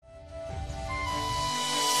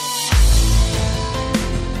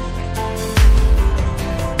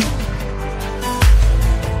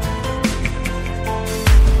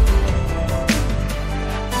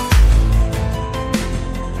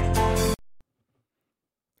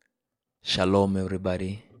Shalom,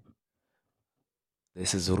 everybody.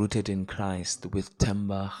 This is Rooted in Christ with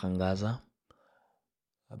Temba Hangaza.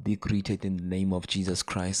 Be greeted in the name of Jesus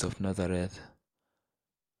Christ of Nazareth.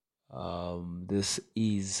 This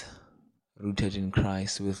is Rooted in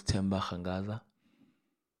Christ with Temba Hangaza.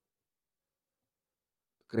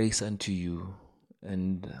 Grace unto you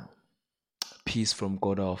and peace from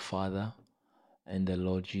God our Father and the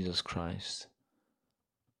Lord Jesus Christ.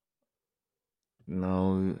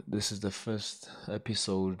 Now, this is the first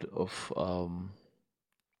episode of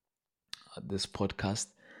this podcast.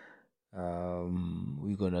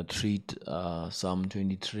 We're gonna treat Psalm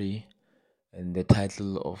 23, and the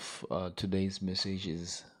title of today's message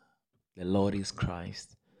is "The Lord is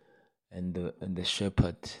Christ, and the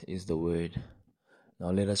Shepherd is the Word." Now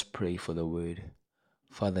let us pray for the Word.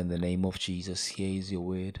 Father, in the name of Jesus, here is your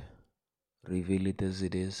Word. Reveal it as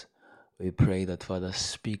it is. We pray that, Father,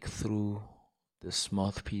 speak through this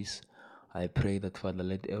mouthpiece. I pray that, Father,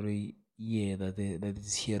 let every ear that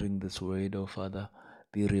is hearing this word, oh Father,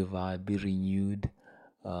 be revived, be renewed.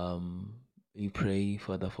 We pray,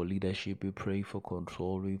 Father, for leadership. We pray for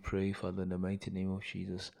control. We pray, Father, in the mighty name of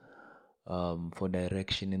Jesus, for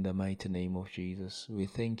direction in the mighty name of Jesus. We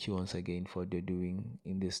thank you once again for what you're doing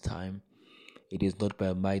in this time. It is not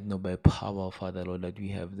by might nor by power, Father, Lord, that we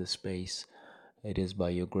have the space. It is by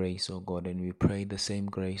your grace, O God, and we pray the same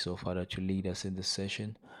grace, O Father, to lead us in this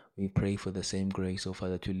session. We pray for the same grace, O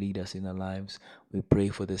Father, to lead us in our lives. We pray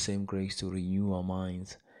for the same grace to renew our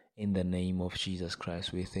minds. In the name of Jesus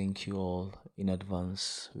Christ, we thank you all in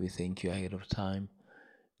advance. We thank you ahead of time.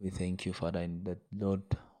 We thank you, Father, and that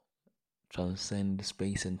Lord transcend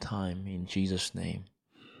space and time in Jesus' name.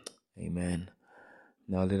 Amen.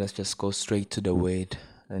 Now let us just go straight to the word,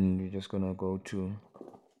 and we're just gonna go to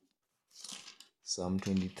Psalm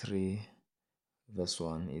 23, verse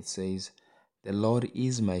 1. It says, "The Lord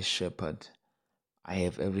is my shepherd. I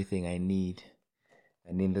have everything I need."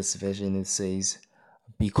 And in this version it says,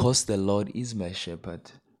 "Because the Lord is my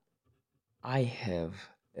shepherd, I have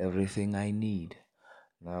everything I need."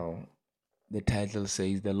 Now, the title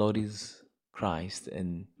says the Lord is Christ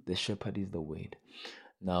and the shepherd is the Word.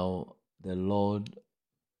 Now, the Lord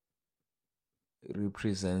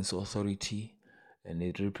represents authority, and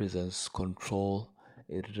it represents control.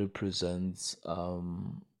 It represents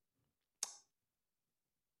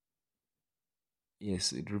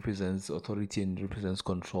it represents authority and represents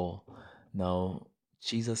control. Now,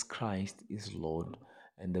 Jesus Christ is Lord,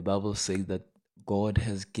 and the Bible says that God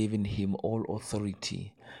has given him all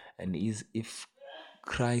authority. And if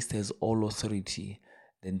Christ has all authority,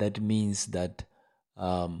 then that means that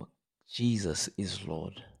Jesus is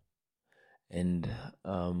Lord. And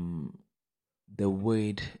the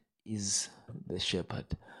Word is the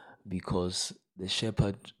shepherd, because the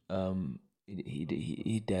shepherd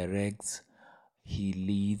he directs, he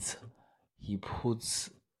leads, he puts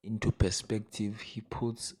into perspective, he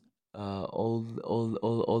puts all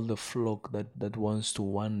the flock that wants to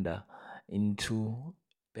wander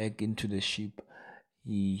back into the sheep.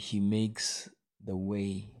 He makes the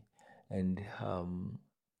way, and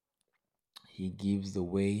he gives the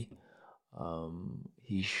way.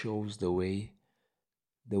 He shows the way.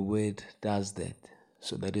 The Word does that.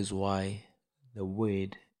 So that is why the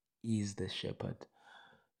Word is the shepherd.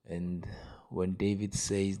 And when David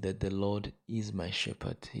says that the Lord is my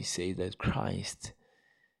shepherd, he says that Christ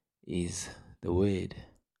is the Word.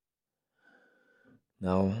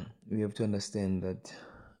 Now, we have to understand that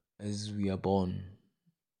as we are born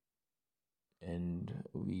and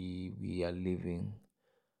we are living,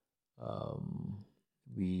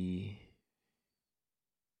 we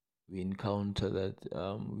encounter that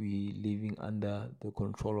we living under the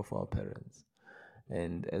control of our parents.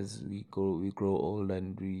 And as we grow old,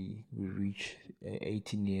 and we reach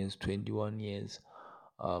 18 years, 21 years,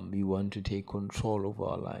 we want to take control of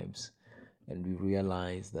our lives, and we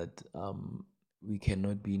realize that we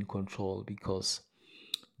cannot be in control because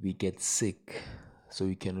we get sick. So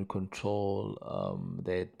we cannot control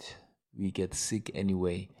that. We get sick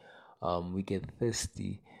anyway. We get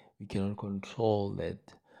thirsty. We cannot control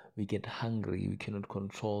that. We get hungry. We cannot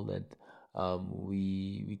control that.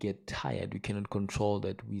 We get tired. We cannot control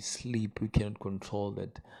that. We sleep. We cannot control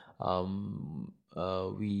that.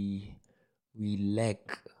 We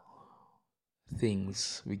lack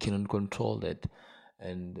things. We cannot control that.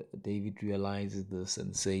 And David realizes this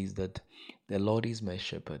and says that the Lord is my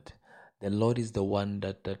shepherd. The Lord is the one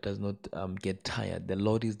that does not get tired. The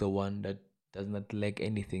Lord is the one that does not lack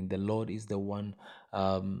anything. The Lord is the one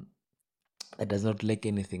that does not lack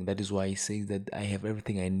anything. That is why he says that I have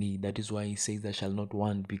everything I need. That is why he says I shall not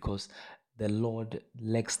want, because the Lord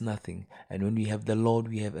lacks nothing. And when we have the Lord,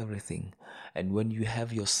 we have everything. And when you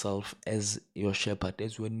have yourself as your shepherd,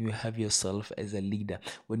 as when you have yourself as a leader,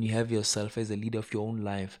 when you have yourself as a leader of your own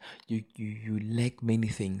life, you lack many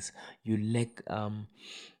things. You lack the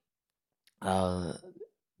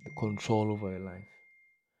control over your life.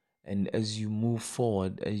 And as you move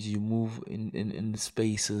forward, as you move in the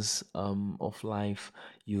spaces of life,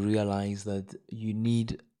 you realize that you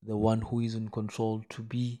need the one who is in control to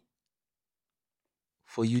be,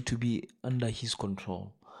 for you to be under his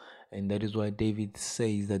control. And that is why David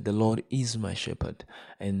says that the Lord is my shepherd.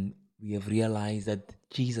 And we have realized that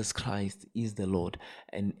Jesus Christ is the Lord.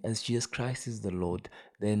 And as Jesus Christ is the Lord,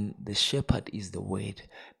 then the shepherd is the word.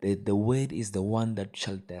 The word is the one that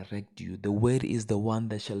shall direct you. The word is the one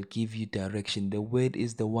that shall give you direction. The word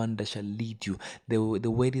is the one that shall lead you. The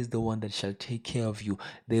word is the one that shall take care of you.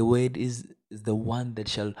 The word is the one that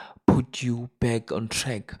shall put you back on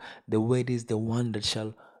track. The word is the one that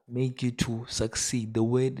shall make you to succeed. The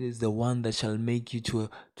word is the one that shall make you to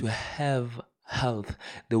have health.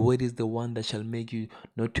 The word is the one that shall make you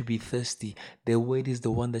not to be thirsty. The word is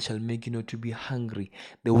the one that shall make you not to be hungry.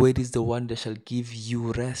 The word is the one that shall give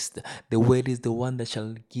you rest. The word is the one that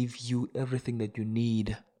shall give you everything that you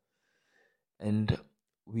need. And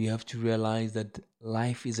we have to realize that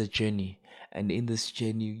life is a journey, and in this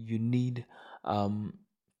journey you need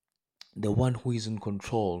the one who is in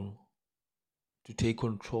control to take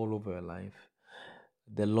control over your life,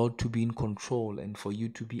 the Lord to be in control, and for you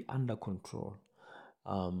to be under control.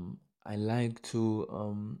 I like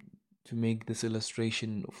to make this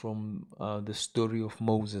illustration from the story of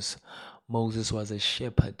Moses. Moses was a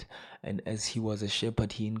shepherd, and as he was a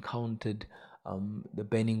shepherd, he encountered the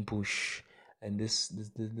burning bush. And this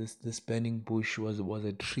burning bush was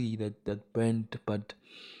a tree that burned, but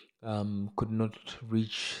could not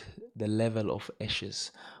reach the level of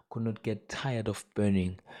ashes, could not get tired of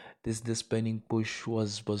burning. This burning bush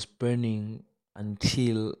was burning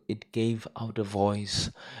until it gave out a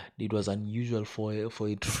voice. It was unusual for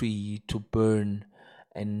a tree to burn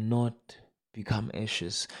and not become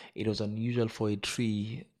ashes. It was unusual for a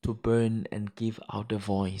tree to burn and give out a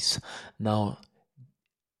voice. Now,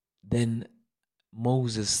 then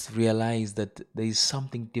Moses realized that there is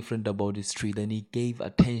something different about this tree. Then he gave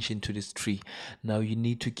attention to this tree. Now you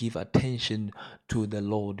need to give attention to the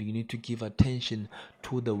Lord. You need to give attention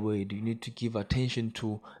to the word. You need to give attention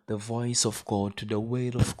to the voice of God, to the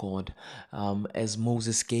word of God. As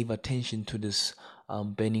Moses gave attention to this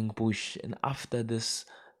burning bush, and after this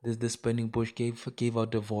burning bush gave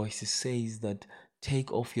out the voice, it says that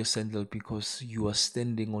take off your sandal because you are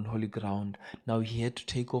standing on holy ground. Now he had to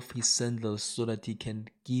take off his sandals so that he can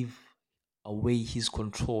give away his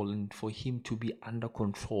control and for him to be under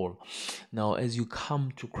control. Now, as you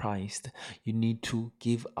come to Christ, you need to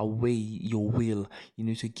give away your will. You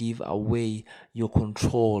need to give away your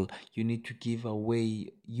control. You need to give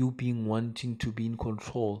away you being wanting to be in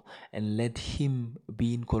control and let him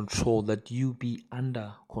be in control, that you be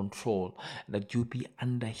under control, that you be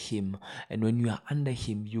under him. And when you are under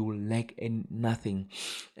him, you will lack nothing.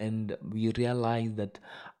 And we realize that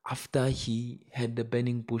after he had the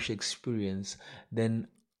burning bush experience, then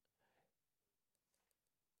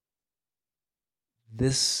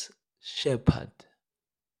this shepherd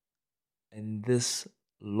and this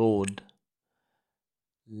Lord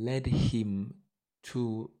led him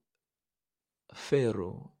to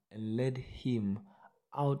Pharaoh and led him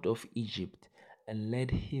out of Egypt and led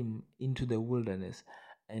him into the wilderness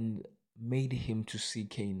and made him to see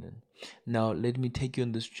Canaan. Now, let me take you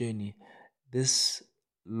on this journey. This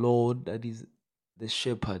Lord, that is the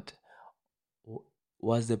shepherd,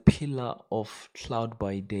 was a pillar of cloud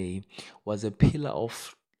by day, was a pillar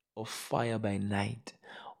of fire by night,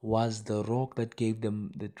 was the rock that gave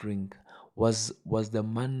them the drink, was the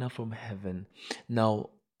manna from heaven.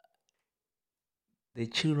 Now, the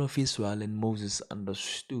children of Israel and Moses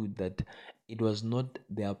understood that it was not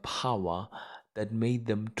their power that made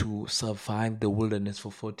them to survive the wilderness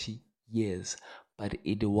for 40 years, but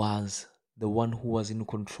it was the one who was in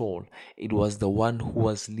control. It was the one who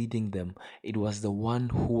was leading them. It was the one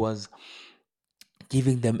who was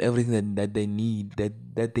giving them everything that they need,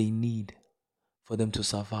 that they need for them to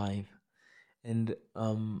survive. And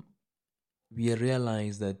we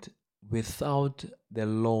realize that without the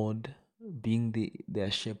Lord being their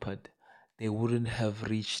shepherd, they wouldn't have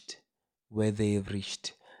reached where they have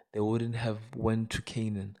reached. They wouldn't have went to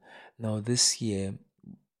Canaan. Now this year,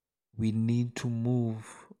 we need to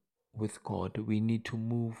move with God. We need to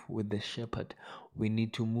move with the shepherd. We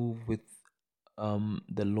need to move with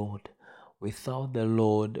the Lord. Without the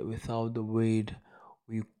Lord, without the word,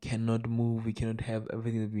 We cannot move, we cannot have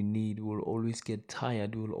everything that we need. We will always get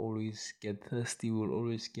tired, we will always get thirsty, we will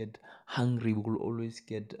always get hungry, we will always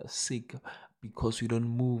get sick because we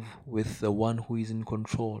don't move with the one who is in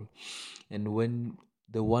control. And when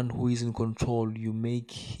the one who is in control, you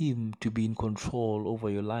make him to be in control over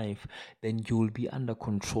your life, then you will be under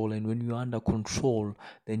control. And when you're under control,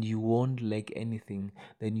 then you won't lack anything.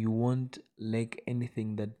 Then you won't lack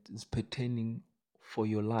anything that is pertaining for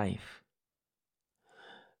your life.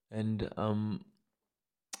 And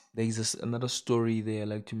there is another story there I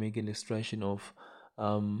like to make an illustration of,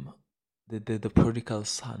 the prodigal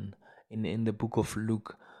son in the book of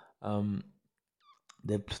Luke.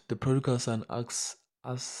 The prodigal son asks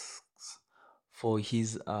for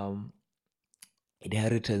his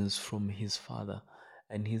inheritance from his father,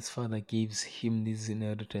 and his father gives him this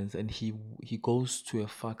inheritance, and he goes to a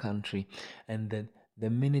far country. And then the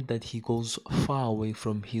minute that he goes far away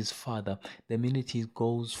from his father, the minute he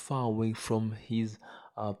goes far away from his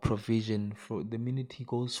provision, for the minute he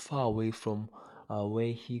goes far away from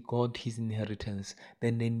where he got his inheritance,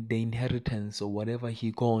 then the inheritance or whatever he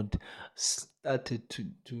got started to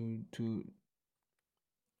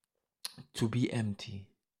be empty.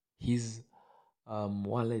 His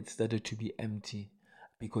wallet started to be empty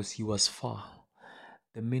because he was far.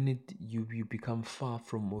 The minute you become far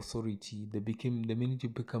from authority, the minute you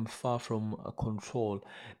become far from control,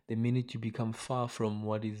 the minute you become far from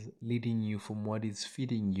what is leading you, from what is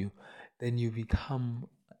feeding you, then you become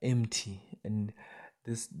empty. And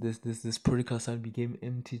this prodigal son became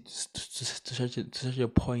empty to such a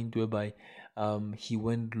point whereby he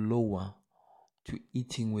went lower to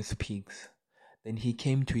eating with pigs. Then he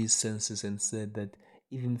came to his senses and said that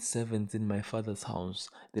even servants in my father's house,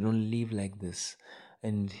 they don't live like this.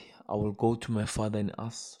 And I will go to my father and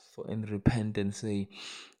ask for and repent and say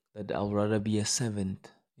that I'll rather be a servant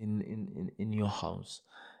in your house.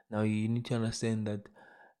 Now you need to understand that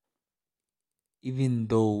even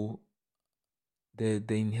though the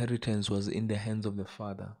inheritance was in the hands of the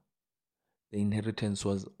father, the inheritance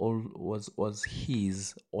was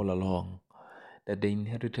his all along. That the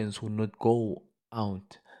inheritance will not go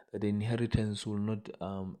out, that the inheritance will not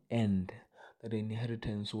end, that the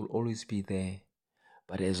inheritance will always be there.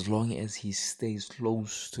 But as long as he stays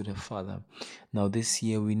close to the Father. Now this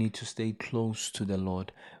year we need to stay close to the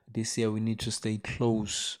Lord. This year we need to stay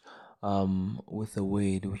close with the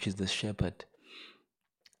Word, which is the shepherd.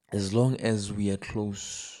 As long as we are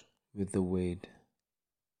close with the Word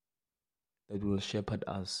that will shepherd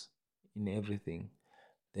us in everything,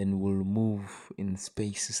 then we'll move in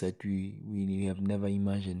spaces that we have never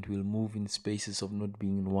imagined. We'll move in spaces of not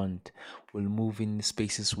being in want. We'll move in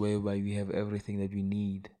spaces whereby we have everything that we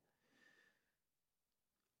need.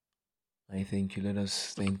 I thank you. Let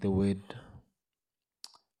us thank the Word.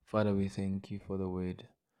 Father, we thank you for the Word.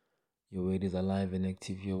 Your Word is alive and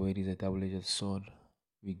active. Your Word is a double-edged sword.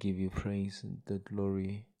 We give you praise, the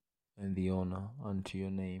glory, and the honor unto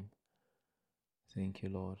your name. Thank you,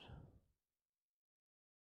 Lord.